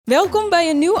Welkom bij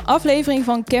een nieuwe aflevering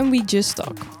van Can We Just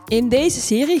Talk. In deze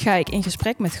serie ga ik in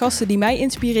gesprek met gasten die mij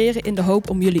inspireren in de hoop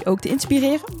om jullie ook te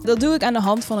inspireren. Dat doe ik aan de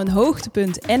hand van een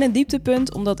hoogtepunt en een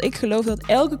dieptepunt, omdat ik geloof dat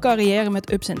elke carrière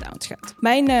met ups en downs gaat.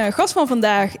 Mijn gast van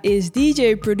vandaag is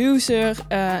DJ, producer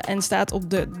en staat op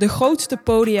de grootste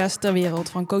podia's ter wereld.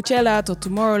 Van Coachella tot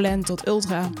Tomorrowland tot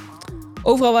Ultra.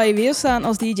 Overal waar je wil staan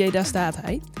als DJ, daar staat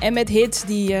hij. En met hits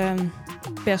die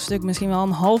per stuk misschien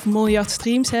wel 500.000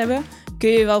 streams hebben, kun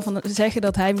je wel van zeggen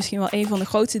dat hij misschien wel een van de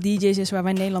grootste DJ's is waar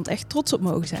wij in Nederland echt trots op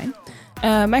mogen zijn.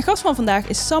 Mijn gast van vandaag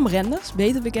is Sam Renders,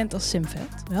 beter bekend als Sam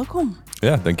Feldt. Welkom.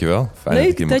 Ja, dankjewel. Fijn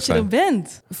Leuk dat je er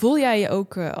bent. Voel jij je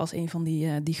ook als een van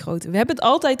die grote? We hebben het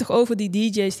altijd toch over die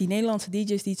DJ's, die Nederlandse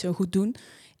DJ's die het zo goed doen.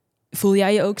 Voel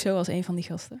jij je ook zo als een van die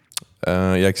gasten?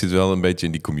 Ja, ik zit wel een beetje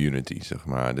in die community, zeg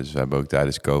maar. Dus we hebben ook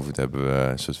tijdens COVID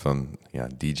een soort van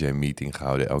DJ-meeting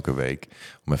gehouden elke week.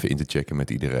 Om even in te checken met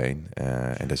iedereen.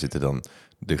 En daar zitten dan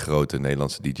de grote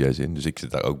Nederlandse DJ's in. Dus ik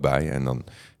zit daar ook bij. En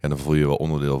dan voel je wel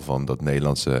onderdeel van dat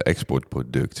Nederlandse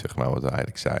exportproduct, zeg maar, wat we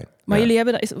eigenlijk zijn. Maar jullie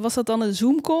hebben, was dat dan een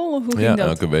Zoom-call? Of hoe ging dat? Ja,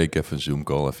 elke week even een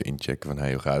Zoom-call, even inchecken van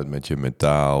hoe gaat het met je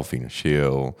mentaal,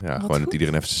 financieel. Ja, gewoon goed. Dat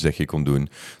iedereen even zijn zegje kon doen.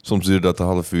 Soms duurde dat een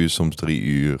half uur, soms 3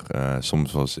 uur.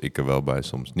 Soms was ik er wel bij,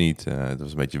 soms niet. Het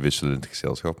was een beetje wisselend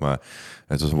gezelschap, maar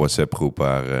het was een WhatsApp-groep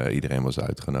waar iedereen was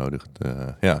uitgenodigd.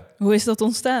 Ja. Hoe is dat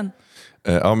ontstaan?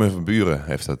 Armin van Buren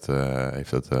heeft dat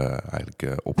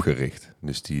eigenlijk opgericht.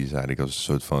 Dus die is eigenlijk als een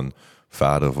soort van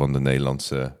vader van de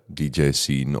Nederlandse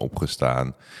DJ-scene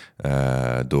opgestaan.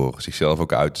 Door zichzelf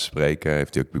ook uit te spreken.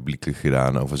 Heeft hij ook publiekelijk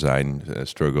gedaan over zijn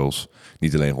struggles.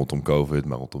 Niet alleen rondom COVID,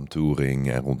 maar rondom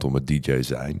touring en rondom het DJ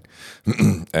zijn.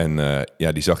 En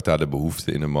die zag daar de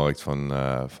behoefte in de markt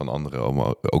van anderen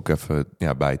om ook even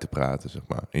bij te praten, zeg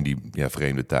maar. In die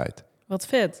vreemde tijd. Wat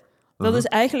vet. Dat is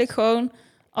eigenlijk gewoon,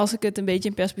 als ik het een beetje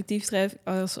in perspectief tref,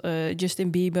 als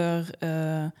Justin Bieber,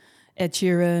 Ed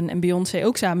Sheeran en Beyoncé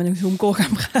ook samen in een Zoom-call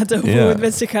gaan praten over hoe het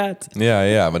met ze gaat.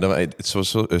 Ja, maar het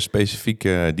was specifiek,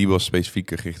 die was specifiek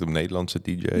gericht op Nederlandse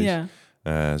DJ's. Ja.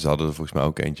 Ze hadden er volgens mij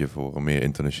ook eentje voor een meer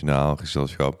internationaal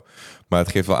gezelschap. Maar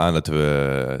het geeft wel aan dat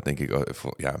we, denk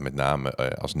ik, met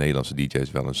name als Nederlandse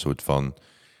DJ's wel een soort van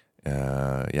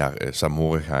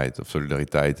saamhorigheid of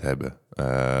solidariteit hebben.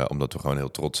 Omdat we gewoon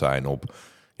heel trots zijn op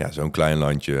zo'n klein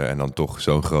landje en dan toch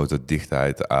zo'n grote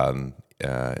dichtheid aan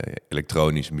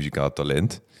elektronisch muzikaal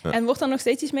talent. En wordt er nog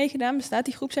steeds iets mee gedaan? Bestaat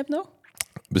die groepsapp nog?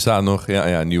 Bestaat nog,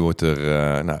 ja. Nu wordt er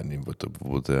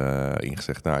bijvoorbeeld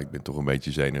ingezegd, ik ben toch een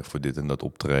beetje zenuwig voor dit en dat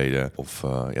optreden. Of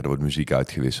er wordt muziek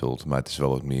uitgewisseld, maar het is wel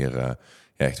wat meer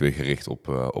echt weer gericht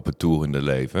op het toerende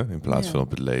leven in plaats van op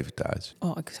het leven thuis.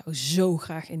 Oh, ik zou zo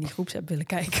graag in die groepsapp willen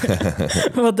kijken.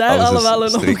 Wat daar allemaal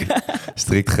in omgaat.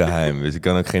 Strikt geheim. Dus ik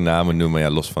kan ook geen namen noemen,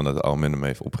 maar los van dat Armin hem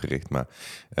heeft opgericht. Maar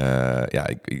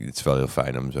het is wel heel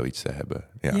fijn om zoiets te hebben.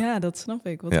 Ja, dat snap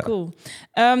ik. Wat cool.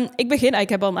 Ik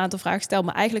heb al een aantal vragen gesteld,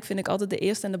 maar eigenlijk vind ik altijd de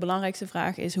eerste en de belangrijkste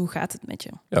vraag is, hoe gaat het met je?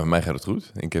 Ja, bij mij gaat het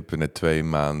goed. Ik heb net 2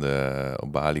 maanden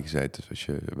op Bali gezeten, zoals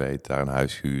je weet, daar een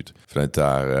huis gehuurd. Vanuit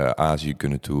daar Azië kunnen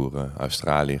toeren,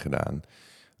 Australië gedaan.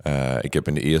 Ik heb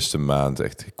in de eerste maand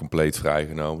echt compleet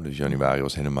vrijgenomen. Dus januari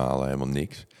was helemaal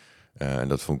niks. En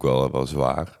dat vond ik wel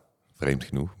zwaar. Vreemd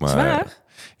genoeg. Maar, zwaar?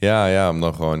 Ja, om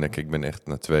dan gewoon... Ik ben echt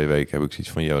na 2 weken heb ik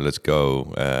zoiets van, let's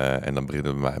go. En dan begint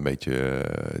het bij mij een beetje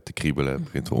te kriebelen.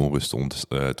 Begint er onrust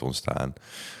te ontstaan.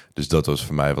 Dus dat was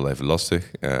voor mij wel even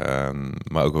lastig.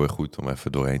 Maar ook wel weer goed om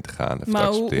even doorheen te gaan. Even maar te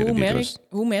accepteren,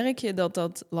 hoe merk je dat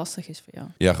dat lastig is voor jou?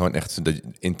 Ja, gewoon echt de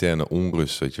interne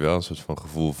onrust, weet je wel. Een soort van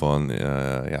gevoel van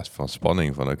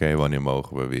spanning. Van oké, wanneer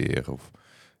mogen we weer? Of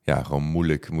gewoon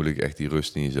moeilijk echt die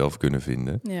rust in jezelf kunnen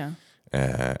vinden. Ja.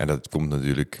 En dat komt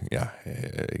natuurlijk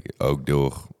ook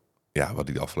door wat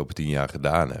ik de afgelopen 10 jaar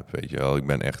gedaan heb. Weet je wel, ik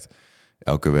ben echt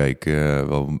elke week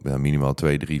wel minimaal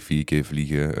 2, 3, 4 keer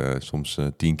vliegen. Soms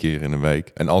 10 keer in een week.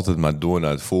 En altijd maar door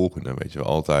naar het volgende. Weet je wel,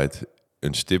 altijd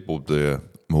een stip op de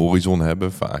horizon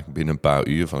hebben. Vaak binnen een paar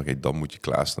uur. Van oké, dan moet je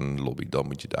klaarstaan in de lobby. Dan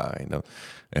moet je daarheen.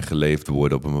 En geleefd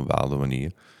worden op een bepaalde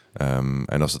manier.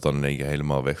 En als het dan in één keer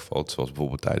helemaal wegvalt, zoals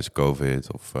bijvoorbeeld tijdens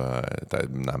COVID of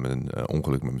na een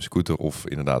ongeluk met mijn scooter, of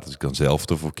inderdaad als ik dan zelf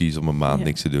ervoor kies om een maand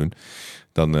niks te doen,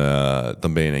 dan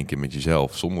ben je in één keer met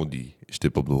jezelf zonder die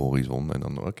stip op de horizon. En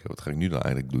dan, oké, wat ga ik nu dan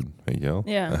eigenlijk doen? Weet je wel?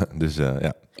 Ja. Dus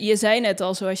ja. Je zei net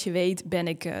al, zoals je weet, ben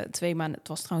ik 2 maanden... Het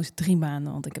was trouwens 3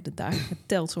 maanden, want ik heb de dagen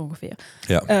geteld zo ongeveer.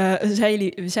 Ja.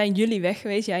 Zijn jullie weg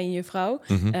geweest, jij en je vrouw.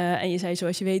 Mm-hmm. En je zei,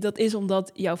 zoals je weet, dat is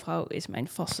omdat jouw vrouw is mijn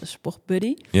vaste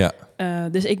sportbuddy. Ja.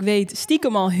 Dus ik weet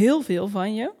stiekem al heel veel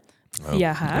van je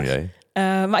via haar. Okay.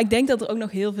 Maar ik denk dat er ook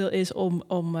nog heel veel is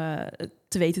om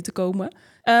te weten te komen.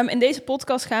 In deze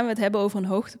podcast gaan we het hebben over een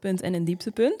hoogtepunt en een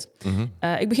dieptepunt.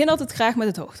 Ik begin altijd graag met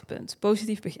het hoogtepunt.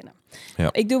 Positief beginnen. Ja.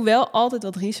 Ik doe wel altijd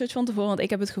wat research van tevoren, want ik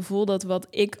heb het gevoel dat wat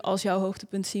ik als jouw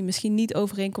hoogtepunt zie misschien niet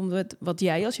overeenkomt met wat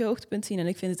jij als je hoogtepunt ziet. En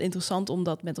ik vind het interessant om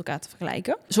dat met elkaar te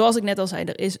vergelijken. Zoals ik net al zei,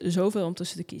 er is zoveel om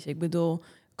tussen te kiezen. Ik bedoel,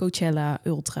 Coachella,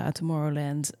 Ultra,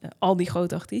 Tomorrowland, al die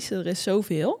grote artiesten, er is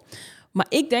zoveel. Maar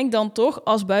ik denk dan toch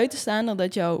als buitenstaander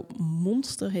dat jouw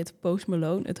monsterhit Post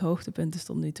Malone het hoogtepunt is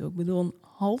tot nu toe. Ik bedoel,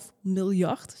 500.000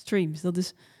 streams. Dat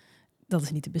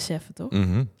is niet te beseffen, toch?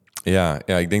 Mm-hmm. Ja,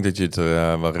 ik denk dat je het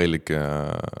wel redelijk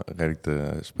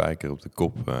de spijker op de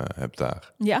kop hebt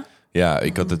daar. Ja? Ja,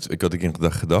 ik had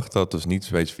in gedacht dat was niet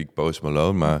specifiek Post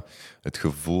Malone, maar het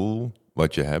gevoel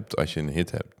wat je hebt als je een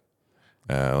hit hebt.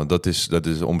 Want dat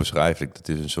is onbeschrijfelijk. Dat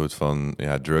is een soort van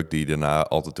drug die je daarna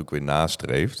altijd ook weer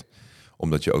nastreeft.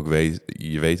 Omdat je ook weet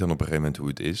dan op een gegeven moment hoe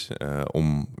het is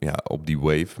om op die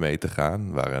wave mee te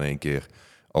gaan. Waar in één keer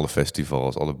alle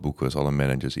festivals, alle boekers, alle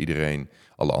managers, iedereen,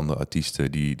 alle andere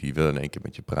artiesten, die willen in één keer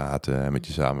met je praten en met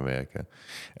je samenwerken.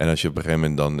 En als je op een gegeven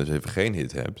moment dan dus even geen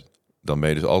hit hebt, dan ben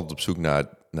je dus altijd op zoek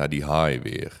naar die high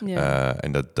weer. Ja.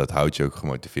 En dat houdt je ook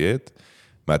gemotiveerd.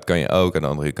 Maar het kan je ook aan de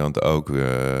andere kant ook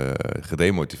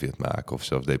gedemotiveerd maken of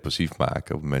zelfs depressief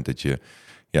maken op het moment dat je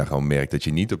gewoon merkt dat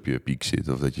je niet op je piek zit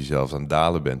of dat je zelfs aan het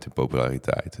dalen bent in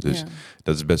populariteit. Dus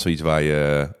dat is best wel iets waar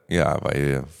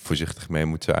je voorzichtig mee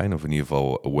moet zijn of in ieder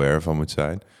geval aware van moet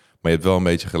zijn. Maar je hebt wel een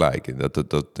beetje gelijk.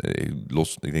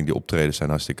 Ik denk die optredens zijn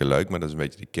hartstikke leuk, maar dat is een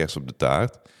beetje die kers op de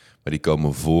taart. Maar die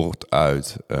komen voort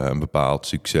uit een bepaald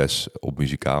succes op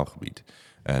muzikaal gebied.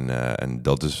 En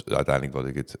dat is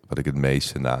uiteindelijk wat ik het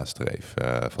meeste nastreef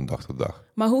van dag tot dag.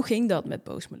 Maar hoe ging dat met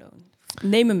Post Malone?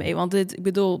 Neem me mee, want ik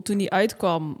bedoel, toen die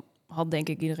uitkwam, had denk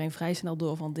ik iedereen vrij snel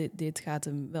door van dit gaat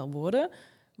hem wel worden.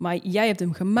 Maar jij hebt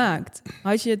hem gemaakt.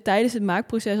 Had je tijdens het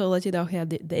maakproces al dat je dacht,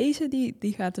 deze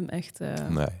die gaat hem echt...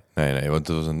 Nee, want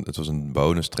het was een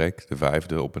bonus track, de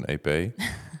 5e op een EP.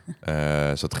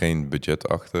 Er zat geen budget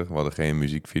achter, we hadden geen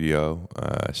muziekvideo.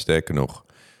 Sterker nog,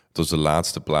 het was de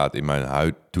laatste plaat in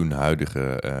mijn toen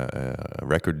huidige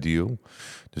record deal.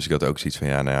 Dus ik had ook zoiets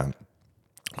van,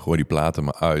 gooi die platen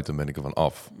maar uit, dan ben ik er van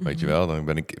af. Mm-hmm. Weet je wel, dan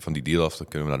ben ik van die deal af, dan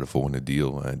kunnen we naar de volgende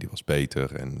deal. Die was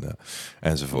beter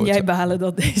enzovoort. Jij behalen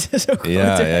dat deze zo goed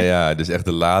Ja, dus echt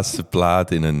de laatste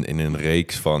plaat in een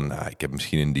reeks van... ik heb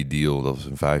misschien in die deal, dat was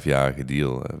een 5-jarige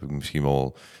deal... heb ik misschien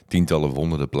wel tientallen of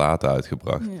honderden platen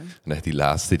uitgebracht. Ja. En echt die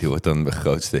laatste, die wordt dan de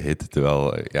grootste hit.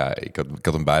 Terwijl, ik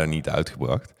had hem bijna niet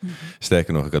uitgebracht. Mm-hmm.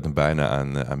 Sterker nog, ik had hem bijna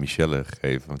aan Michelle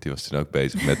gegeven... want die was toen ook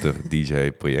bezig met het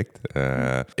DJ-project.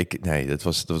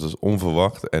 Dat was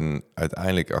onverwacht. En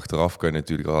uiteindelijk achteraf kun je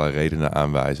natuurlijk allerlei redenen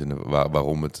aanwijzen...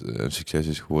 waarom het een succes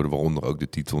is geworden. Waaronder ook de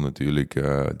titel natuurlijk...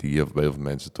 die heel veel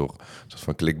mensen toch een soort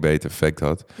van clickbait effect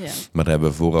had. Ja. Maar daar hebben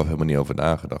we vooraf helemaal niet over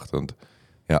nagedacht. Want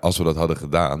als we dat hadden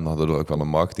gedaan... dan hadden we er ook wel een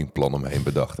marketingplan omheen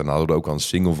bedacht. En dan hadden we er ook wel een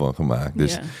single van gemaakt.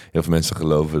 Dus heel veel mensen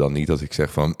geloven dan niet als ik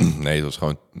zeg van... nee, het was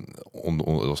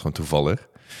gewoon toevallig.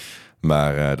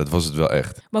 Maar dat was het wel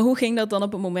echt. Maar hoe ging dat dan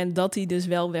op het moment dat hij dus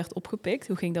wel werd opgepikt?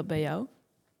 Hoe ging dat bij jou?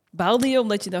 Baalde je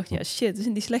omdat je dacht, shit, is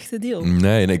in die slechte deal?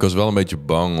 Nee, ik was wel een beetje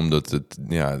bang, omdat het,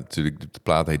 natuurlijk, de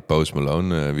plaat heet Post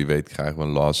Malone. Wie weet krijgen we een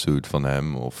lawsuit van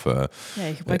hem. Of, je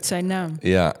gebruikt zijn naam.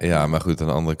 Ja, maar goed, aan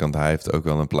de andere kant, hij heeft ook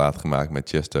wel een plaat gemaakt met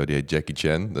Chesto, die heet Jackie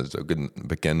Chan. Dat is ook een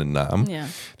bekende naam. Ja.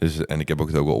 Dus, en ik heb ook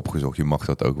het ook wel opgezocht, je mag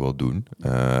dat ook wel doen.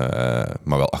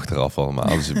 Maar wel achteraf allemaal.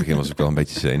 Dus in het begin was ik wel een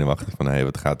beetje zenuwachtig van,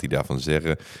 wat gaat hij daarvan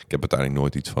zeggen? Ik heb uiteindelijk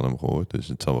nooit iets van hem gehoord, dus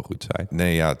het zal wel goed zijn.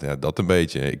 Nee, dat een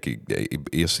beetje.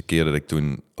 Eerste keer dat ik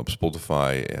toen op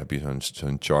Spotify heb je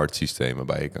zo'n chart systeem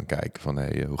waarbij je kan kijken van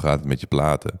hoe gaat het met je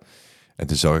platen. En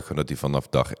toen zag ik gewoon dat die vanaf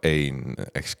dag 1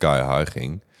 echt sky high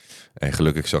ging. En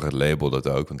gelukkig zag het label dat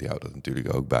ook, want die houdt dat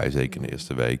natuurlijk ook bij, zeker in de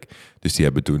eerste week. Dus die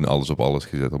hebben toen alles op alles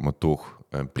gezet om er toch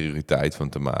een prioriteit van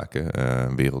te maken.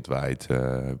 Wereldwijd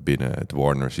binnen het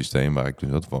Warner systeem waar ik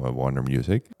toen zat, van Warner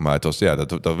Music. Maar het was,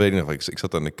 dat weet ik nog. Ik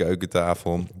zat aan de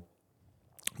keukentafel,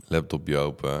 laptopje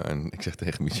open en ik zeg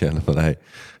tegen Michelle van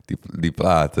die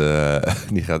plaat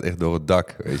die gaat echt door het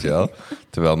dak, weet je wel.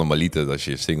 Terwijl normaliter als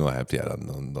je een single hebt,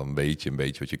 dan weet je een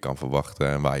beetje wat je kan verwachten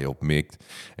en waar je op mikt.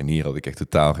 En hier had ik echt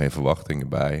totaal geen verwachtingen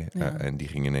bij. En die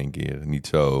gingen in één keer niet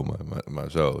zo,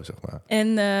 maar zo, zeg maar.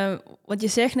 En wat je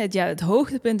zegt net, het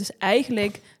hoogtepunt is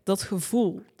eigenlijk dat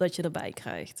gevoel dat je erbij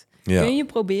krijgt. Ja. Kun je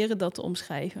proberen dat te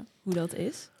omschrijven, hoe dat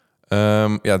is?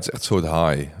 Het is echt een soort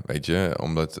high, weet je.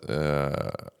 Omdat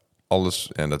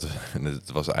alles, en dat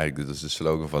was eigenlijk dat is de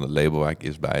slogan van het label waar ik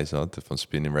eerst bij zat, van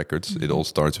Spinning Records. Mm-hmm. It all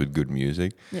starts with good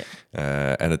music.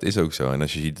 Yeah. En dat is ook zo. En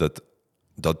als je ziet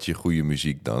dat je goede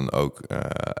muziek dan ook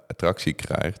attractie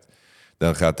krijgt,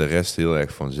 dan gaat de rest heel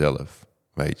erg vanzelf.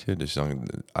 Weet je, dus dan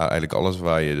eigenlijk alles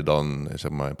waar je dan,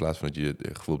 zeg maar, in plaats van dat je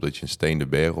het gevoel hebt dat je een steen de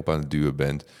berg op aan het duwen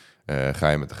bent, ga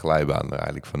je met de glijbaan er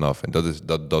eigenlijk vanaf. En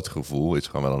dat gevoel is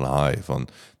gewoon wel een high van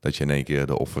dat je in één keer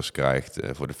de offers krijgt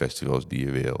voor de festivals die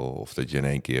je wil. Of dat je in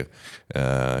één keer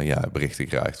berichten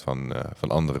krijgt van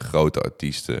andere grote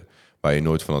artiesten waar je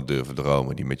nooit van had durven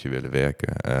dromen, die met je willen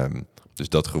werken. Dus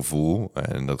dat gevoel,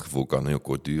 en dat gevoel kan heel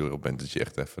kort duren op het moment dat je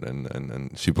echt even een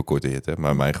superkorte hit hebt.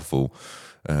 Maar mijn gevoel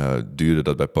duurde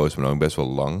dat bij Post Malone best wel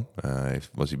lang.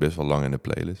 Was hij best wel lang in de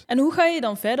playlist. En hoe ga je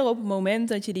dan verder op het moment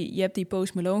dat je hebt die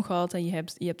Post Malone gehad en je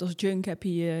hebt als junk heb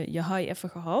je high even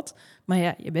gehad. Maar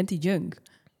ja, je bent die junk.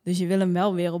 Dus je wil hem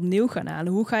wel weer opnieuw gaan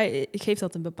halen. Geeft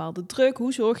dat een bepaalde druk?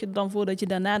 Hoe zorg je er dan voor dat je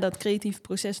daarna dat creatieve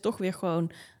proces toch weer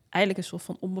gewoon eigenlijk een soort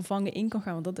van onbevangen in kan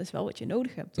gaan? Want dat is wel wat je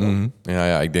nodig hebt, toch? Mm-hmm.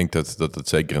 Ja, ik denk dat het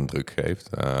zeker een druk geeft.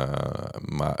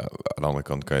 Maar aan de andere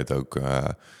kant kan je het ook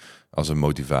als een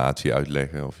motivatie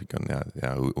uitleggen. Of je kan,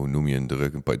 hoe noem je een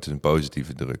druk? Het is een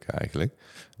positieve druk eigenlijk.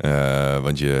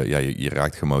 Want je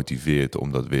raakt gemotiveerd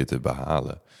om dat weer te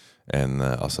behalen.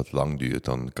 En als dat lang duurt,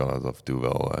 dan kan het af en toe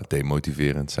wel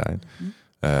demotiverend zijn. Mm-hmm.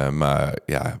 Maar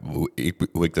ja,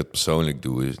 hoe ik dat persoonlijk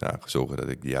doe, is zorgen dat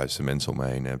ik de juiste mensen om me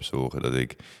heen heb. Zorgen dat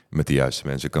ik met de juiste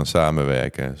mensen kan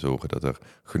samenwerken. Zorgen dat er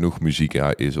genoeg muziek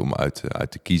is om uit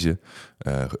te kiezen.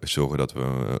 Zorgen dat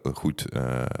we een goed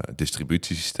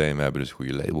distributiesysteem hebben, dus een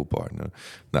goede labelpartner.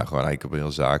 Gewoon eigenlijk op een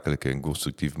heel zakelijke en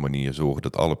constructieve manier zorgen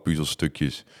dat alle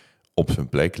puzzelstukjes op zijn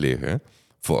plek liggen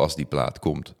voor als die plaat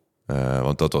komt.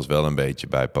 Want dat was wel een beetje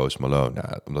bij Post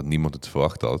Malone. Omdat niemand het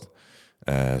verwacht had.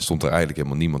 Stond er eigenlijk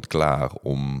helemaal niemand klaar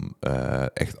om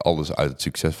echt alles uit het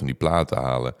succes van die plaat te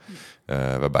halen.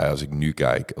 Waarbij als ik nu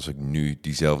kijk, als ik nu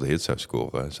diezelfde hit zou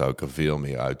scoren, zou ik er veel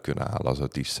meer uit kunnen halen als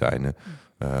artiest zijnde.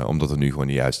 Omdat er nu gewoon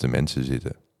de juiste mensen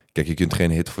zitten. Kijk, je kunt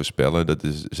geen hit voorspellen. Dat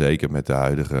is zeker met de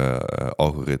huidige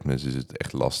algoritmes is het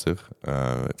echt lastig.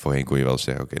 Voorheen kon je wel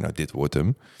zeggen, oké, dit wordt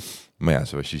hem. Maar ja,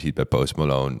 zoals je ziet bij Post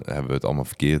Malone hebben we het allemaal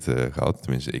verkeerd gehad.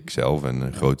 Tenminste, ik zelf en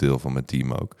een groot deel van mijn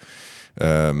team ook.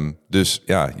 Dus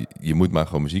ja, je moet maar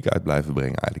gewoon muziek uit blijven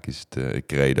brengen. Eigenlijk is het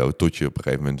credo, tot je op een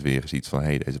gegeven moment weer ziet van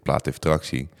deze plaat heeft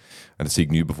tractie. En dat zie ik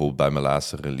nu bijvoorbeeld bij mijn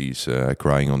laatste release,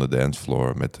 Crying on the Dance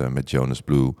Floor met Jonas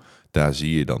Blue. Daar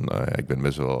zie je dan, ik ben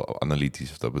best wel analytisch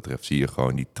wat dat betreft, zie je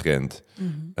gewoon die trend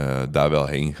daar wel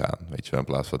heen gaan. Weet je wel, in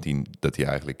plaats van dat hij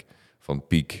eigenlijk van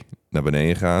piek naar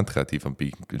beneden gaat hij van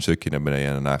piek een stukje naar beneden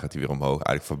en daarna gaat hij weer omhoog.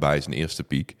 Eigenlijk voorbij zijn eerste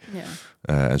piek.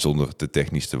 Ja. En zonder te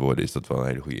technisch te worden is dat wel een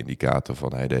hele goede indicator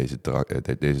van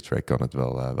deze track kan het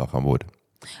wel gaan worden.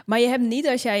 Maar je hebt niet,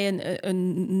 als jij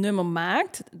een nummer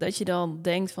maakt, dat je dan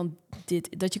denkt van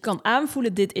dat je kan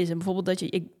aanvoelen, dit is hem. Bijvoorbeeld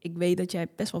ik weet dat jij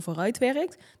best wel vooruit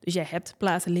werkt, dus jij hebt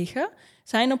platen liggen.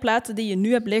 Zijn er platen die je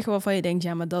nu hebt liggen waarvan je denkt,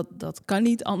 ja, maar dat kan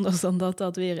niet anders dan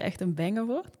dat weer echt een banger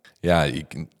wordt? Ja, 80%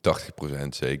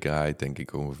 zekerheid, denk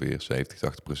ik ongeveer,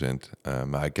 70-80%.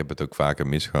 Maar ik heb het ook vaker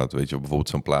misgehad. Weet je, bijvoorbeeld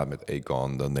zo'n plaat met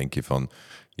Akon, dan denk je van,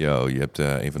 je hebt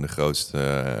een van de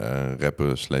grootste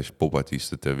rappers /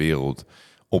 popartiesten ter wereld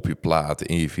op je plaat,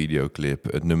 in je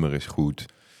videoclip. Het nummer is goed.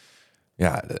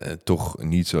 Ja, toch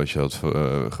niet zoals je had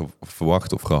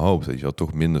verwacht of gehoopt. Je had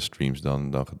toch minder streams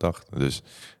dan gedacht. Dus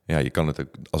ja, je kan het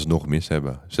ook alsnog mis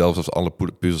hebben. Zelfs als alle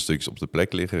puzzelstukjes op de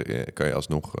plek liggen, kan je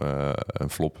alsnog een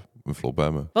flop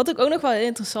hebben. Wat ik ook nog wel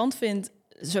interessant vind,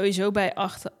 sowieso bij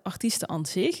artiesten aan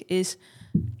zich, is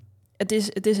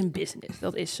het is een business.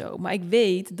 Dat is zo. Maar ik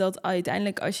weet dat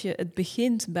uiteindelijk als je het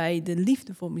begint bij de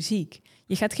liefde voor muziek.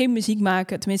 Je gaat geen muziek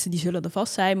maken, tenminste die zullen er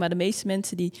vast zijn, maar de meeste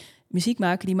mensen die muziek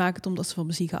maken, die maken het omdat ze van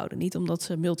muziek houden. Niet omdat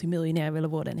ze multimiljonair willen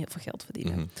worden en heel veel geld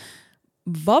verdienen.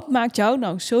 Mm-hmm. Wat maakt jou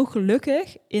nou zo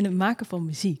gelukkig in het maken van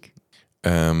muziek?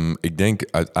 Ik denk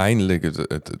uiteindelijk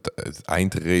het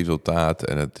eindresultaat,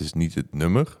 en het is niet het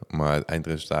nummer, maar het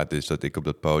eindresultaat is dat ik op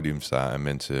dat podium sta en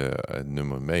mensen het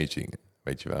nummer meezingen.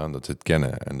 Weet je wel, en dat ze het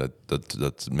kennen en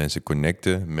dat mensen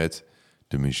connecten met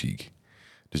de muziek.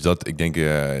 Dus dat, ik denk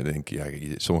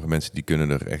sommige mensen die kunnen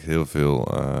er echt heel veel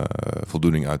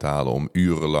voldoening uit halen om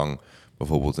urenlang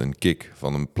bijvoorbeeld een kick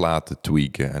van een plaat te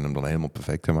tweaken en hem dan helemaal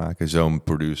perfect te maken. Zo'n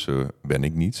producer ben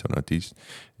ik niet, zo'n artiest.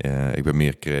 Ik ben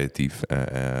meer creatief,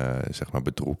 zeg maar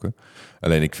betrokken.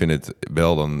 Alleen ik vind het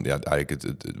wel dan,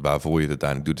 eigenlijk waarvoor je het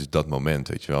uiteindelijk doet, is dat moment.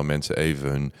 Weet je wel, mensen even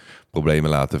hun problemen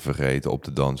laten vergeten op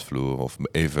de dansvloer. Of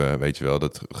even, weet je wel,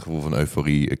 dat gevoel van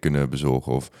euforie kunnen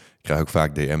bezorgen. Of ik krijg ook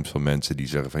vaak DM's van mensen die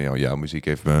zeggen van, jouw muziek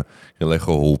heeft me heel erg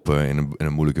geholpen in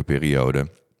een moeilijke periode.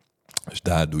 Dus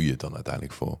daar doe je het dan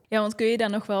uiteindelijk voor. Ja, want kun je daar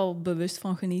nog wel bewust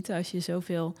van genieten als je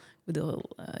zoveel...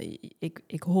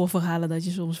 Ik hoor verhalen dat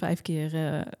je soms 5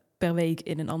 keer per week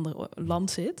in een ander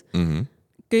land zit. Mm-hmm.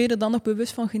 Kun je er dan nog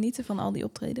bewust van genieten van al die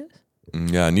optredens?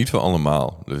 Ja, niet voor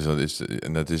allemaal. Dus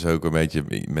dat is ook een beetje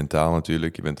mentaal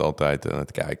natuurlijk. Je bent altijd aan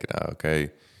het kijken naar,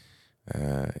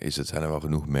 zijn er wel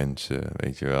genoeg mensen?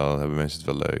 Weet je wel, hebben mensen het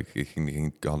wel leuk?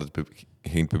 Ging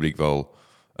het publiek wel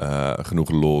genoeg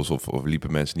los of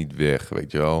liepen mensen niet weg?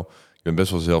 Weet je wel, ik ben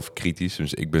best wel zelfkritisch.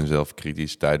 Dus ik ben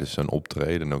zelfkritisch tijdens zo'n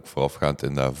optreden en ook voorafgaand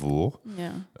en daarvoor.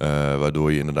 Ja.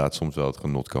 Waardoor je inderdaad soms wel het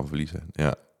genot kan verliezen.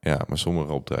 Ja, maar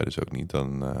sommige optredens ook niet.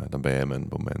 Dan ben je met een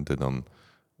moment en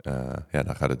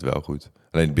dan gaat het wel goed.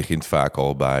 Alleen het begint vaak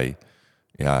al bij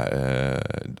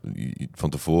van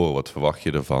tevoren, wat verwacht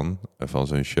je ervan, van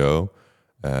zo'n show?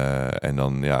 En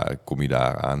dan kom je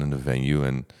daar aan in de venue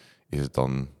en is het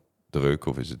dan druk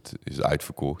of is het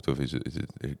uitverkocht of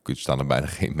staan er bijna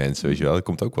geen mensen, weet je wel? Dat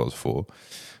komt ook wel eens voor.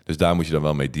 Dus daar moet je dan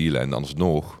wel mee dealen. En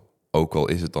alsnog, ook al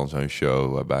is het dan zo'n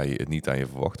show waarbij je het niet aan je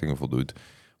verwachtingen voldoet,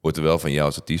 wordt er wel van jou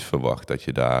als artiest verwacht dat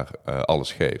je daar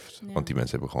alles geeft. Ja. Want die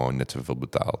mensen hebben gewoon net zoveel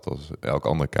betaald als elk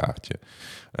ander kaartje.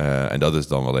 En dat is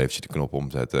dan wel eventjes de knop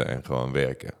omzetten en gewoon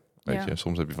werken. Weet je?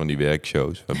 Soms heb je van die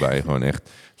werkshows waarbij je gewoon echt,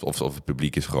 of het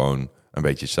publiek is gewoon een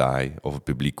beetje saai, of het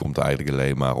publiek komt eigenlijk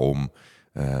alleen maar om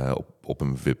op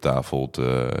een VIP-tafel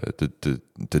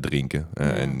te drinken.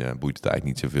 En boeit het eigenlijk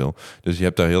niet zoveel. Dus je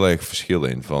hebt daar heel erg verschil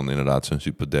in van inderdaad zo'n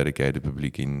super dedicated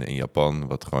publiek in Japan,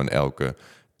 wat gewoon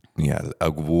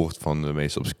elk woord van de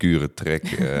meest obscure track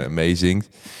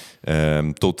meezingt.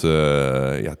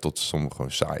 Tot sommige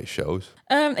gewoon saaie shows.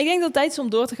 Ik denk dat het tijd is om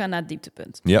door te gaan naar het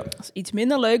dieptepunt. Ja. Dat is iets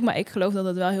minder leuk, maar ik geloof dat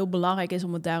het wel heel belangrijk is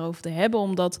om het daarover te hebben.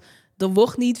 Omdat er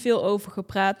wordt niet veel over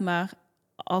gepraat, maar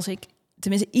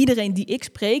tenminste iedereen die ik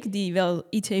spreek, die wel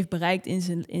iets heeft bereikt in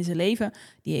zijn leven,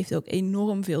 die heeft ook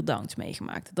enorm veel downs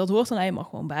meegemaakt. Dat hoort dan helemaal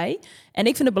gewoon bij. En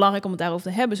ik vind het belangrijk om het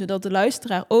daarover te hebben, zodat de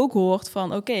luisteraar ook hoort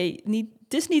van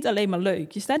het is niet alleen maar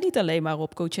leuk. Je staat niet alleen maar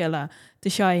op Coachella te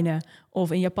shinen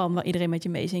of in Japan waar iedereen met je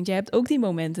meezingt. Je hebt ook die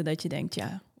momenten dat je denkt,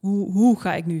 hoe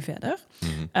ga ik nu verder?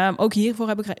 Mm-hmm. Ook hiervoor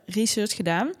heb ik research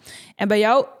gedaan. En bij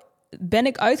jou ben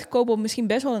ik uitgekomen op misschien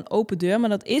best wel een open deur, maar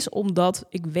dat is omdat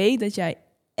ik weet dat jij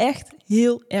echt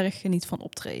heel erg geniet van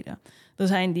optreden. Er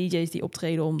zijn DJ's die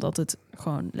optreden omdat het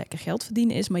gewoon lekker geld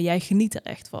verdienen is, maar jij geniet er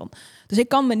echt van. Dus ik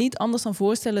kan me niet anders dan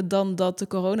voorstellen dan dat de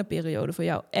coronaperiode voor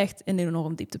jou echt een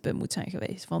enorm dieptepunt moet zijn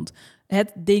geweest. Want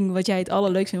het ding wat jij het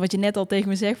allerleukst vindt, wat je net al tegen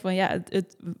me zegt van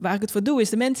waar ik het voor doe, is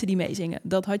de mensen die meezingen.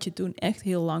 Dat had je toen echt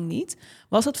heel lang niet.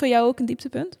 Was dat voor jou ook een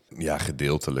dieptepunt? Ja,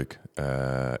 gedeeltelijk.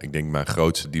 Ik denk mijn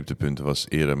grootste dieptepunt was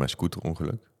eerder mijn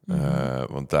scooterongeluk. Mm-hmm.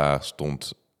 Want daar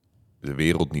stond de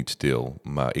wereld niet stil,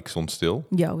 maar ik stond stil.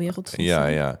 Jouw wereld stond stil.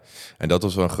 Ja. En dat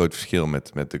was wel een groot verschil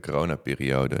met de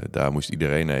coronaperiode. Daar moest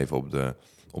iedereen even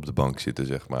op de bank zitten,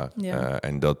 zeg maar. Ja.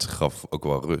 En dat gaf ook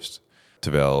wel rust.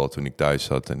 Terwijl toen ik thuis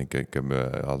zat en ik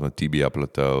had mijn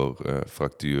tibia-plateau,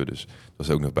 fractuur. Dus het was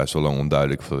ook nog best wel lang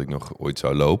onduidelijk of ik nog ooit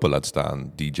zou lopen. Laat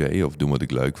staan DJ of doen wat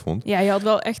ik leuk vond. Ja, je had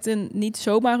wel echt niet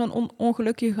zomaar een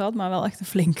ongelukje gehad, maar wel echt een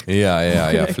flink.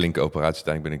 Ja, flinke operatie.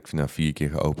 Uiteindelijk ben ik 4 keer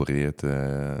geopereerd.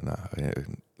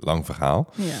 Lang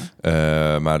verhaal.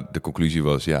 Ja. Maar de conclusie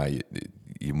was,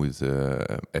 je moet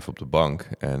even op de bank.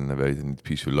 En we weten niet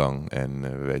precies hoe lang. En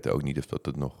we weten ook niet of dat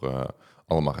het nog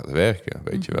allemaal gaat werken,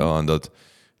 weet je wel. En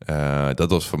dat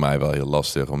was voor mij wel heel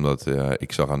lastig, omdat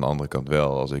ik zag aan de andere kant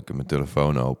wel, als ik mijn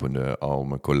telefoon opende, al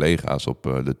mijn collega's op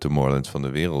de Tomorrowlands van de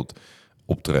wereld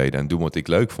optreden en doen wat ik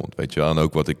leuk vond, weet je wel. En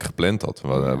ook wat ik gepland had,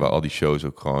 waar al die shows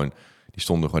ook gewoon, die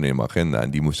stonden gewoon in mijn agenda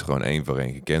en die moesten gewoon 1 voor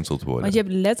 1 gecanceld worden. Want je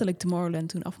hebt letterlijk Tomorrowland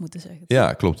toen af moeten zeggen.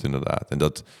 Ja, klopt inderdaad.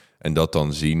 En dat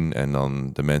dan zien en dan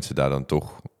de mensen daar dan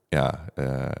toch,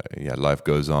 life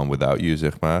goes on without you,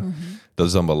 zeg maar. Mm-hmm. Dat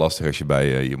is dan wel lastig als je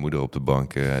bij je moeder op de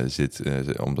bank zit,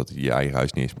 omdat je eigen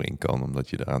huis niet eens meer in kan, omdat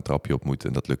je daar een trapje op moet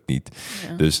en dat lukt niet.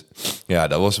 Ja. Dus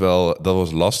dat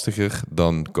was lastiger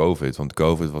dan COVID, want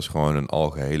COVID was gewoon een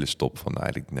algehele stop van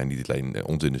eigenlijk niet alleen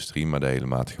onze industrie, maar de hele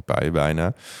maatschappij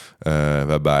bijna.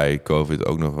 Waarbij COVID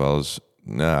ook nog wel eens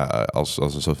als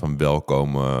een soort van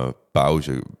welkome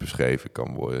pauze beschreven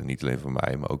kan worden. Niet alleen voor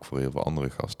mij, maar ook voor heel veel andere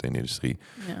gasten in de industrie.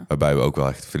 Ja. Waarbij we ook wel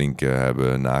echt flink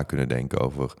hebben na kunnen denken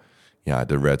over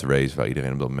de rat race waar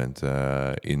iedereen op dat moment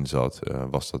in zat.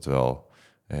 Was dat wel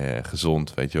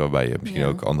gezond, weet je, waarbij je misschien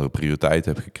ook andere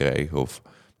prioriteiten hebt gekregen of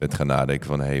bent gaan nadenken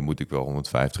van, moet ik wel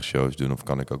 150 shows doen of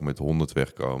kan ik ook met 100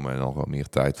 wegkomen en dan wat meer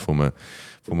tijd voor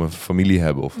mijn familie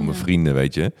hebben of voor mijn vrienden,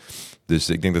 weet je. Dus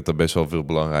ik denk dat er best wel veel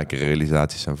belangrijke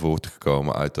realisaties zijn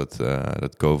voortgekomen uit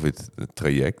dat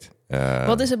COVID-traject.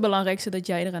 Wat is het belangrijkste dat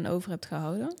jij eraan over hebt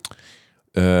gehouden?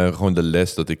 Gewoon de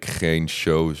les dat ik geen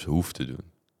shows hoef te doen.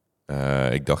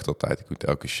 Ik dacht altijd, ik moet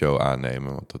elke show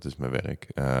aannemen, want dat is mijn werk.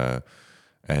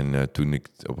 En toen ik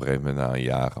op een gegeven moment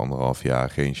na 1,5 jaar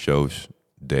geen shows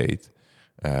deed,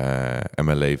 En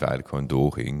mijn leven eigenlijk gewoon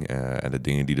doorging. En de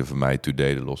dingen die er voor mij toe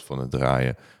deden, los van het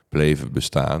draaien, bleven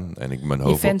bestaan. En mijn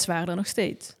hoofd... Die fans waren er nog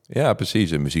steeds. Ja,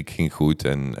 precies. En muziek ging goed.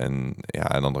 En ja,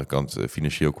 aan de andere kant,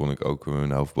 financieel kon ik ook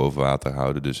mijn hoofd boven water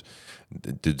houden. Dus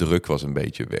de druk was een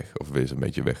beetje weg. Of is een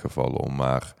beetje weggevallen om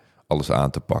maar alles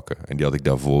aan te pakken. En die had ik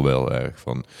daarvoor wel erg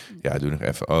van... Ja, doe nog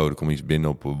even... Oh, er komt iets binnen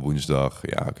op woensdag.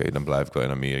 Ja, oké, dan blijf ik wel in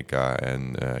Amerika.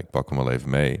 En ik pak hem wel even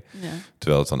mee. Ja.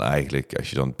 Terwijl het dan eigenlijk, als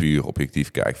je dan puur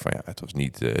objectief kijkt... van ja, het was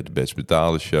niet de best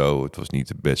betaalde show. Het was niet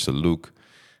de beste look.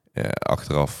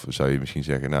 Achteraf zou je misschien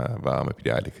zeggen... nou, waarom heb je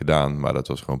die eigenlijk gedaan? Maar dat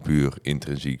was gewoon puur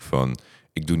intrinsiek van...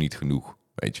 ik doe niet genoeg,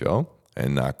 weet je wel.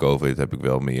 En na COVID heb ik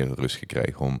wel meer rust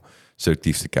gekregen... om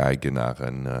selectief te kijken naar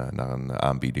een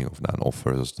aanbieding... of naar een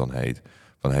offer, zoals het dan heet.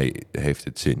 Van, hey, heeft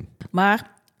het zin?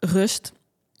 Maar rust,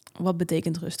 wat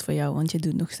betekent rust voor jou? Want je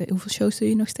doet nog steeds... Hoeveel shows doe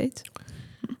je nog steeds?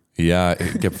 Ja,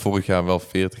 ik heb vorig jaar wel 40%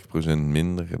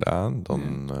 minder gedaan dan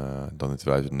in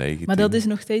 2019. Maar dat is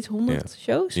nog steeds 100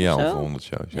 shows? Ja, of zo? ongeveer 100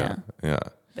 shows, ja.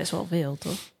 Best wel veel,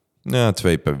 toch? Ja,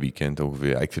 2 per weekend ongeveer.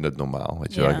 Ja, ik vind dat normaal.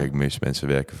 Weet je wel, kijk, meeste mensen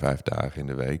werken 5 dagen in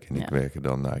de week. En ik werk er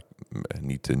dan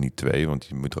niet 2, want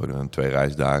je moet er ook dan 2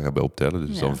 reisdagen bij optellen.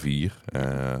 Dus dan 4.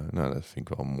 Nou, dat vind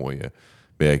ik wel een mooie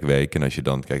werkweek. En als je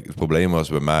dan... Kijk, het probleem was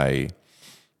bij mij...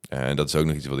 En dat is ook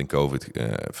nog iets wat in COVID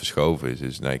verschoven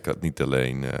is. Nee, ik had niet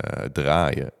alleen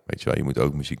draaien. Weet je wel, je moet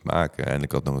ook muziek maken. En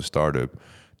ik had nog een start-up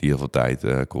die heel veel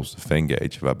tijd kostte.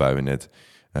 Fangage, waarbij we net 2,5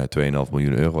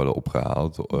 miljoen euro hadden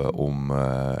opgehaald.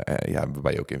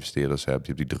 Waarbij je ook investeerders hebt.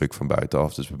 Je hebt die druk van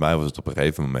buitenaf. Dus bij mij was het op een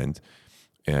gegeven moment...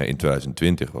 in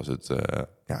 2020 was het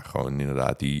gewoon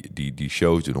inderdaad die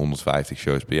shows doen. 150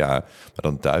 shows per jaar. Maar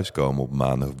dan thuiskomen op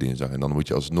maandag of dinsdag. En dan moet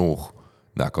je alsnog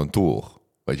naar kantoor.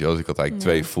 Weet je, als ik had eigenlijk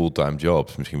 2 fulltime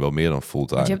jobs, misschien wel meer dan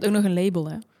fulltime. Want je hebt ook nog een label,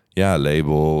 hè? Ja,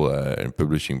 label, een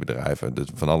publishingbedrijf. Dus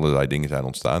van allerlei dingen zijn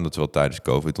ontstaan. Dat is wel tijdens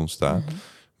COVID ontstaan. Mm-hmm.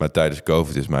 Maar tijdens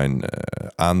COVID is mijn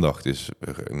aandacht,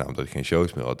 omdat ik geen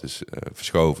shows meer had, is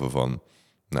verschoven van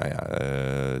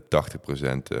 80%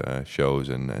 shows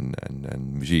en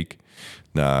muziek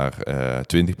naar 20%.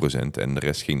 En de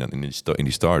rest ging dan in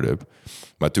die start-up.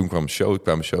 Maar toen kwamen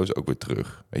shows ook weer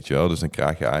terug. Weet je wel? Dus dan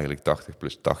krijg je eigenlijk 80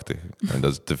 plus 80. En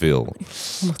dat is te veel.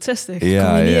 160, ja,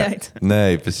 kom je niet uit.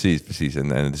 Nee, precies.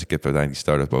 En dus ik heb uiteindelijk die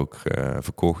start-up ook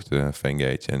verkocht,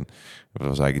 Fangage. En dat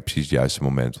was eigenlijk precies het juiste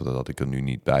moment. Want dat had ik er nu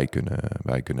niet bij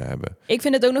kunnen hebben. Ik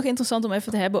vind het ook nog interessant om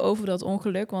even te hebben over dat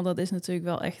ongeluk. Want dat is natuurlijk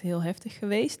wel echt heel heftig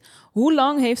geweest. Hoe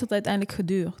lang heeft dat uiteindelijk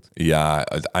geduurd? Ja,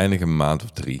 uiteindelijk een maand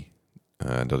of 3.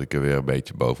 Dat ik er weer een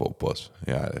beetje bovenop was.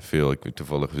 Ja,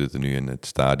 toevallig zitten nu in het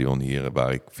stadion hier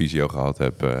waar ik fysio gehad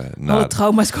heb. Alle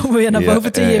trauma's komen weer naar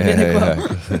boven toen je binnenkwam.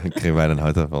 Ik kreeg bijna een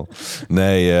hartaanval.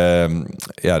 Nee,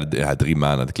 3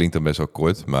 maanden. Dat klinkt dan best wel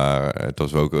kort, maar het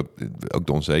was ook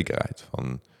de onzekerheid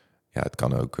van... Ja, het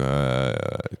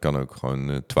kan ook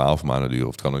gewoon 12 maanden duren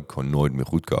of het kan ook gewoon nooit meer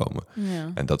goed komen.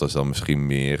 Ja. En dat was dan misschien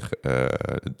meer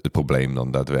het probleem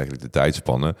dan daadwerkelijk de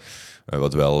tijdspannen.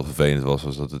 Wat wel vervelend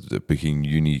was dat het begin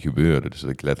juni gebeurde. Dus dat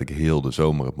ik letterlijk heel de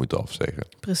zomer heb moeten afzeggen.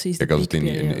 Precies. Kijk, als het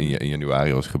in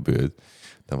januari was gebeurd,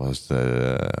 dan was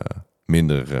het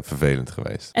minder vervelend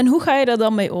geweest. En hoe ga je daar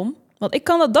dan mee om?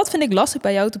 Want dat vind ik lastig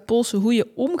bij jou te polsen,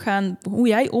 hoe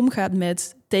jij omgaat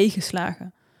met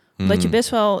tegenslagen. Omdat je best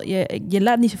wel, je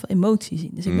laat niet zoveel emotie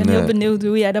zien. Dus ik ben heel benieuwd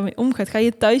hoe jij daarmee omgaat. Ga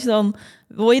je thuis dan,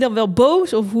 word je dan wel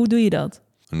boos of hoe doe je dat?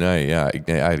 Nee,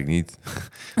 eigenlijk niet.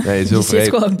 Nee, het is heel vreemd.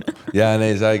 Gewoon. Ja, nee,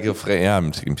 het is eigenlijk heel vreemd. Ja,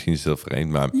 misschien is het heel vreemd,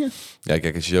 maar ja,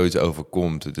 kijk, als je zoiets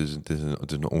overkomt, het is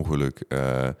een ongeluk.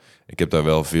 Ik heb daar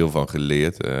wel veel van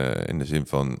geleerd. In de zin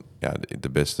van, ja, de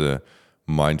beste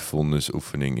mindfulness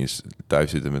oefening is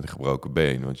thuis zitten met een gebroken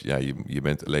been. Want ja, je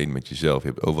bent alleen met jezelf. Je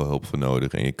hebt overal hulp voor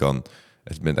nodig en je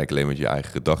bent eigenlijk alleen met je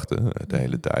eigen gedachten de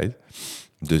hele tijd.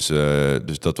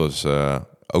 Dus dat was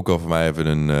ook al voor mij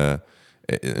even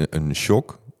een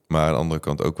shock. Maar aan de andere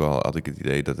kant ook wel had ik het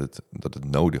idee dat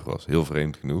het nodig was. Heel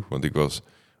vreemd genoeg. Want ik was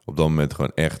op dat moment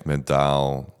gewoon echt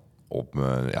mentaal op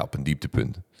een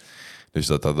dieptepunt. Dus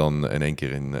dat dan in één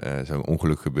keer in zo'n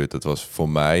ongeluk gebeurt, dat was voor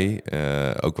mij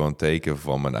ook wel een teken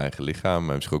van mijn eigen lichaam.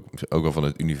 Maar misschien ook wel van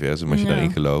het universum, als je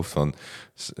daarin gelooft. Van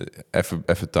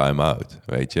even time out,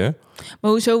 weet je.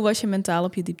 Maar hoezo was je mentaal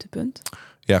op je dieptepunt?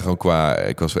 Ja, gewoon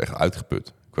ik was echt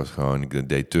uitgeput. Ik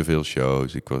deed te veel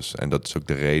shows. En dat is ook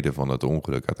de reden van het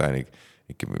ongeluk uiteindelijk.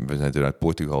 We zijn toen uit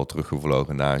Portugal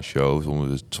teruggevlogen na een show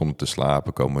zonder te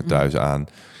slapen. Komen we thuis aan.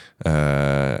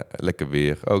 Lekker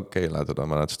weer. Oké, laten we dan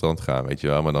maar naar het strand gaan, weet je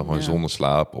wel. Maar dan gewoon zonder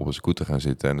slaap op een scooter gaan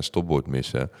zitten en een stopbord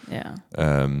missen. Ja.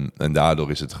 En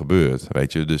daardoor is het gebeurd,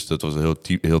 weet je. Dus dat was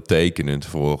heel tekenend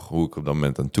voor hoe ik op dat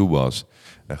moment aan toe was.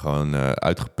 En gewoon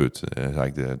uitgeput, is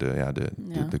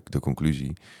eigenlijk de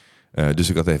conclusie. Dus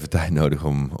ik had even tijd nodig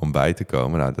om bij te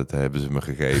komen. Nou, dat hebben ze me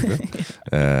gegeven.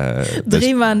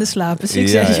 3 maanden slapen,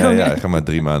 succes, jongen. Ja, ga maar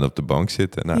 3 maanden op de bank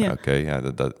zitten. Nou, oké,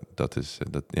 dat is...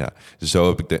 Dus zo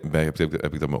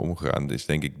heb ik dat maar omgegaan. Dus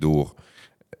denk ik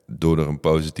door er een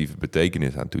positieve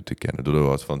betekenis aan toe te kennen. Door er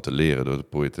wat van te leren. Door te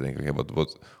proberen te denken,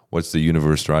 what's the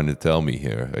universe trying to tell me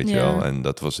here? Weet je wel? En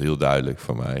dat was heel duidelijk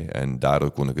voor mij. En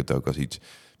daardoor kon ik het ook als iets...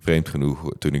 vreemd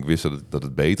genoeg, toen ik wist dat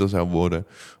het beter zou worden,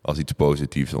 als iets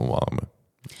positiefs omarmen.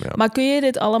 Ja. Maar kun je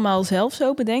dit allemaal zelf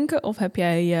zo bedenken? Of heb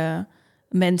jij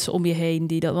mensen om je heen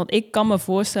die dat... Want ik kan me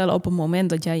voorstellen op een moment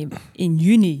dat jij in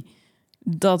juni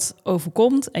dat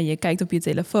overkomt en je kijkt op je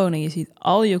telefoon en je ziet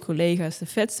al je collega's de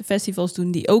vetste festivals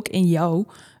doen die ook in jouw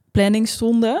planning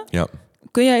stonden. Ja.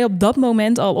 Kun jij op dat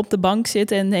moment al op de bank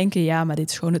zitten en denken... ja, maar dit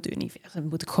is gewoon het universum.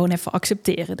 Moet ik gewoon even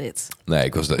accepteren dit. Nee,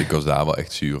 ik was daar wel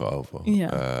echt zuur over. Ja.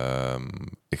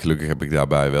 Gelukkig heb ik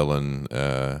daarbij wel een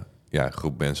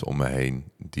groep mensen om me heen...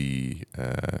 die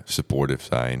supportive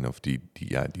zijn of die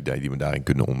me daarin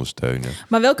kunnen ondersteunen.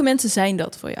 Maar welke mensen zijn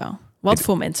dat voor jou? Wat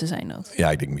voor mensen zijn dat?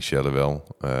 Ja, ik denk Michelle wel.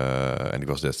 En ik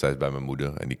was destijds bij mijn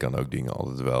moeder... en die kan ook dingen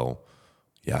altijd wel...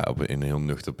 in een heel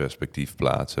nuchter perspectief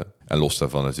plaatsen. En los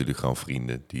daarvan natuurlijk gewoon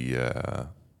vrienden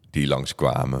die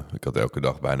langskwamen. Ik had elke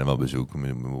dag bijna wel bezoek.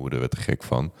 Mijn moeder werd er gek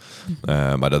van.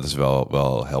 Maar dat is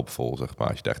wel helpvol, zeg maar.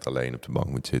 Als je echt alleen op de bank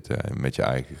moet zitten en met je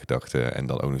eigen gedachten en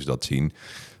dan ook nog eens dat zien.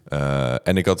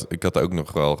 En ik had ook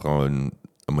nog wel gewoon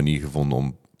een manier gevonden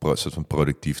om soort van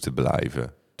productief te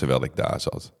blijven terwijl ik daar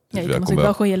zat. Dus je kon natuurlijk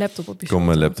wel gewoon je laptop op je Ik kon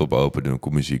mijn laptop open doen, ik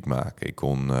kon muziek maken.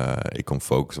 Ik kon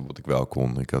focussen op wat ik wel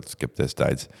kon. Ik heb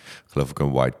destijds, geloof ik,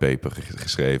 een whitepaper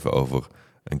geschreven over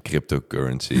een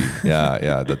cryptocurrency.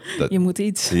 Dat je moet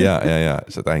iets. Ja,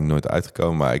 is uiteindelijk nooit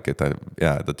uitgekomen. Maar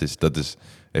dat is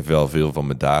heeft wel veel van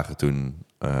mijn dagen toen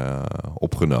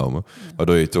opgenomen.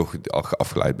 Waardoor je toch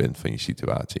afgeleid bent van je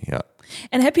situatie, ja.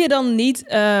 En heb je dan niet,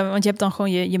 want je hebt dan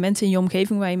gewoon je mensen in je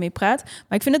omgeving waar je mee praat.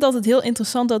 Maar ik vind het altijd heel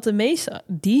interessant dat de meeste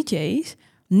DJ's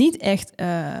niet echt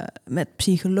met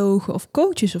psychologen of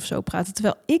coaches of zo praten.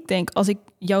 Terwijl ik denk, als ik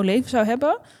jouw leven zou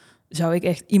hebben, zou ik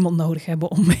echt iemand nodig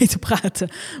hebben om mee te praten.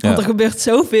 Want er gebeurt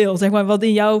zoveel. Zeg maar, wat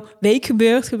in jouw week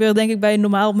gebeurt denk ik bij een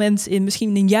normaal mens in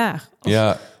misschien een jaar.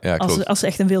 Als ze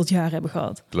echt een wild jaar hebben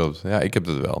gehad. Klopt, ja, ik heb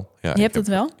dat wel. Ja, je hebt het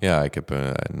wel? Ja, ik heb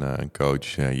een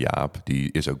coach, Jaap,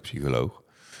 die is ook psycholoog.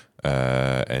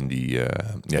 En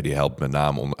die helpt met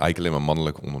name eigenlijk alleen maar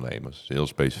mannelijke ondernemers. Heel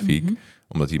specifiek,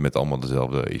 omdat die met allemaal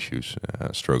dezelfde issues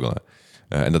struggelen.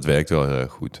 En dat werkt wel heel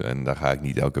erg goed. En daar ga ik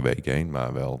niet elke week heen,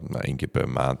 maar wel 1 keer per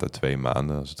maand, 2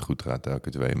 maanden. Als het goed gaat, elke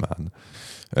 2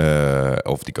 maanden.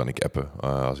 Of die kan ik appen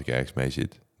als ik ergens mee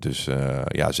zit. Dus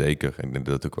ja, zeker. Ik denk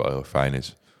dat het ook wel heel erg fijn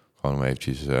is. Gewoon om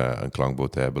eventjes een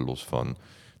klankbord te hebben, los van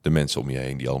de mensen om je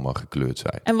heen die allemaal gekleurd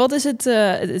zijn. En wat is het?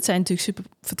 Het zijn natuurlijk super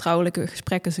vertrouwelijke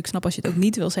gesprekken, dus ik snap als je het ook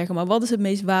niet wil zeggen. Maar wat is het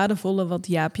meest waardevolle wat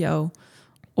Jaap jou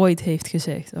ooit heeft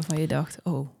gezegd, waarvan je dacht,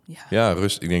 oh ja. Ja,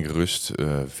 rust. Ik denk rust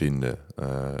vinden.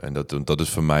 En dat is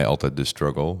voor mij altijd de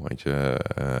struggle, weet je.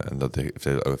 En dat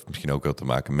heeft misschien ook wel te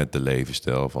maken met de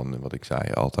levensstijl van wat ik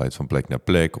zei, altijd van plek naar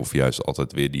plek, of juist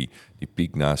altijd weer die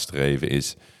piek nastreven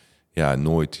is. Ja,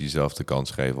 nooit jezelf de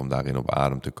kans geven om daarin op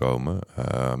adem te komen.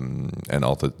 En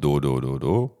altijd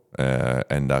door.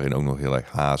 En daarin ook nog heel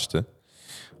erg haasten.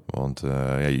 Want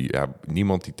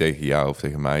niemand die tegen jou of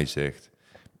tegen mij zegt,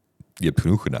 je hebt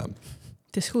genoeg gedaan.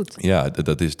 Het is goed. Ja,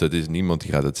 dat is niemand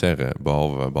die gaat het zeggen,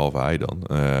 behalve hij dan.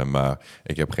 Maar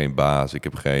ik heb geen baas, ik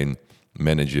heb geen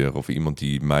manager of iemand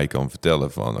die mij kan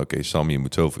vertellen van oké, Sam, je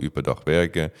moet zoveel uur per dag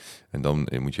werken en dan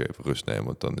moet je even rust nemen,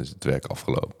 want dan is het werk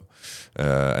afgelopen.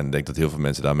 En ik denk dat heel veel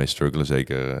mensen daarmee struggelen,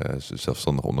 zeker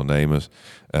zelfstandige ondernemers.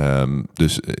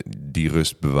 Dus die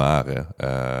rust bewaren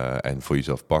en voor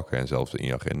jezelf pakken en zelfs in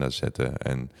je agenda zetten.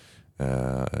 En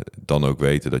dan ook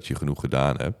weten dat je genoeg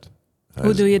gedaan hebt.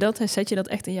 Hoe doe je dat? Zet je dat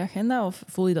echt in je agenda of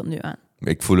voel je dat nu aan?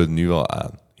 Ik voel het nu al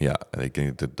aan. Ja, en ik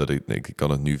denk dat ik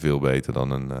kan het nu veel beter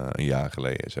dan een jaar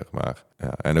geleden, zeg maar.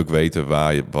 Ja, en ook weten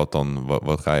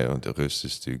wat ga je, want de rust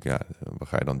is natuurlijk, ja, wat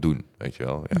ga je dan doen, weet je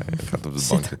wel? Ja, je gaat op de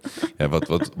bank zitten. Ja,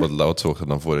 wat zorgt er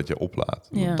dan voor dat je oplaat?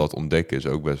 Ja. Dat ontdekken is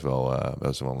ook best wel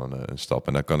een stap.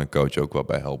 En daar kan een coach ook wel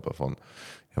bij helpen. Van,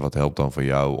 ja, wat helpt dan voor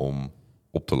jou om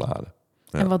op te laden?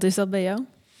 Ja. En wat is dat bij jou?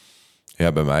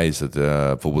 Ja, bij mij is het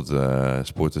bijvoorbeeld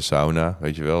sporten, sauna,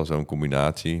 weet je wel. Zo'n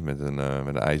combinatie met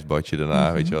een ijsbadje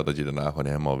daarna, weet je wel. Dat je daarna gewoon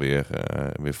helemaal weer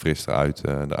fris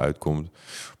eruit komt.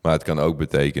 Maar het kan ook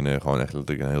betekenen gewoon echt dat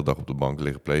ik een hele dag op de bank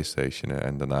liggen PlayStationen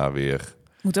en daarna weer...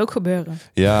 Moet ook gebeuren.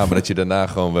 Ja, maar dat je daarna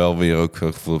gewoon wel weer ook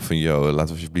het gevoel van... laten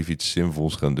we alsjeblieft iets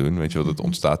zinvols gaan doen. Weet je wel, dat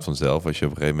ontstaat vanzelf. Als je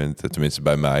op een gegeven moment, tenminste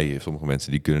bij mij... sommige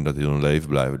mensen die kunnen dat heel hun leven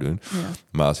blijven doen. Ja.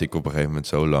 Maar als ik op een gegeven moment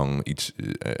zo lang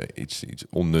iets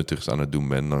onnuttigs aan het doen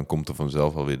ben... dan komt er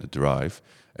vanzelf alweer de drive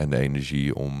en de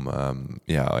energie om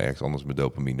ergens anders met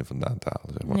dopamine vandaan te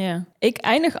halen. Zeg maar. Ja. Ik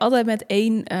eindig altijd met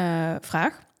 1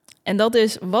 vraag. En dat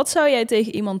is, wat zou jij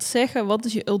tegen iemand zeggen? Wat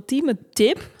is je ultieme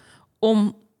tip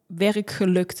om...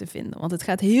 werkgeluk te vinden. Want het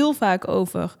gaat heel vaak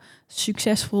over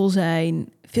succesvol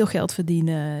zijn, veel geld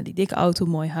verdienen, die dikke auto,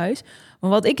 mooi huis. Maar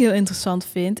wat ik heel interessant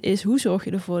vind, is hoe zorg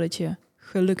je ervoor dat je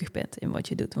gelukkig bent in wat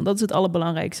je doet? Want dat is het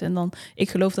allerbelangrijkste. En dan, ik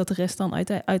geloof dat de rest dan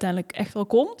uiteindelijk echt wel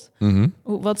komt. Mm-hmm.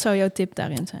 Wat zou jouw tip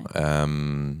daarin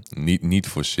zijn? Niet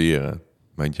forceren,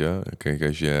 weet je. Kijk,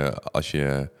 als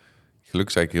je geluk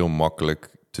is eigenlijk heel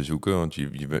makkelijk te zoeken, want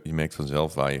je merkt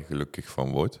vanzelf waar je gelukkig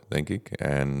van wordt, denk ik.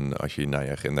 En als je naar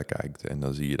je agenda kijkt en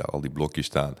dan zie je daar al die blokjes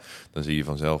staan, dan zie je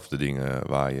vanzelf de dingen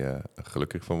waar je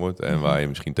gelukkig van wordt en waar je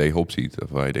misschien tegenop ziet. Of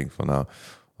waar je denkt van, nou,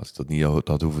 als ik dat niet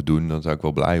had hoeven doen, dan zou ik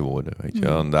wel blij worden, weet je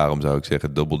wel. En daarom zou ik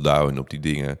zeggen, double down op die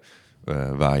dingen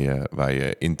waar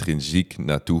je intrinsiek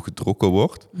naartoe getrokken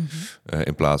wordt. Mm-hmm.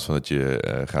 In plaats van dat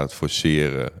je gaat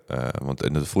forceren.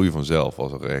 En dat voel je vanzelf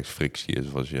als er ergens frictie is.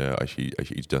 Of als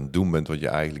je iets aan het doen bent wat je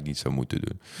eigenlijk niet zou moeten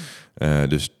doen.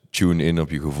 Dus tune in op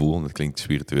je gevoel. Dat klinkt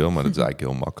spiritueel, maar dat is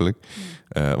eigenlijk heel makkelijk.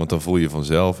 Want dan voel je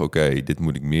vanzelf, oké, dit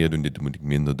moet ik meer doen, dit moet ik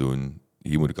minder doen.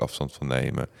 Hier moet ik afstand van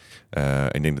nemen.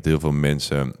 Ik denk dat heel veel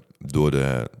mensen door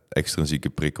de extrinsieke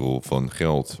prikkel van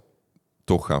geld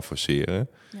toch gaan forceren.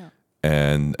 Ja.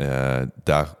 En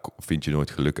daar vind je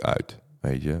nooit geluk uit,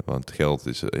 weet je. Want geld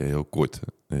is heel kort.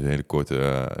 Een hele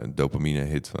korte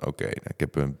dopamine-hit van oké, ik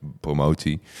heb een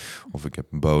promotie of ik heb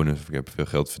een bonus of ik heb veel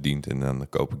geld verdiend en dan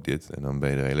koop ik dit. En dan ben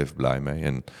je er heel even blij mee.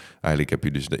 En eigenlijk heb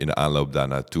je dus in de aanloop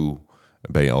daarnaartoe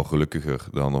ben je al gelukkiger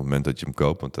dan op het moment dat je hem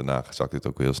koopt. Want daarna zakt het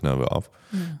ook heel snel weer af.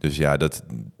 Ja. Dus ja,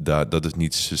 dat is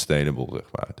niet sustainable, zeg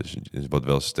maar. Dus wat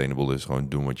wel sustainable is, gewoon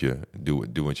doen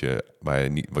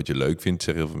wat je leuk vindt,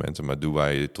 zeggen heel veel mensen. Maar doe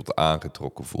waar je je tot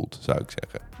aangetrokken voelt, zou ik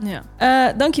zeggen.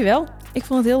 Ja. Dankjewel. Ik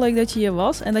vond het heel leuk dat je hier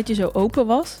was en dat je zo open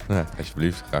was. Ja,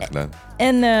 alsjeblieft. Graag gedaan.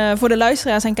 En voor de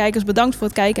luisteraars en kijkers, bedankt voor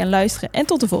het kijken en luisteren. En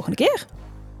tot de volgende keer.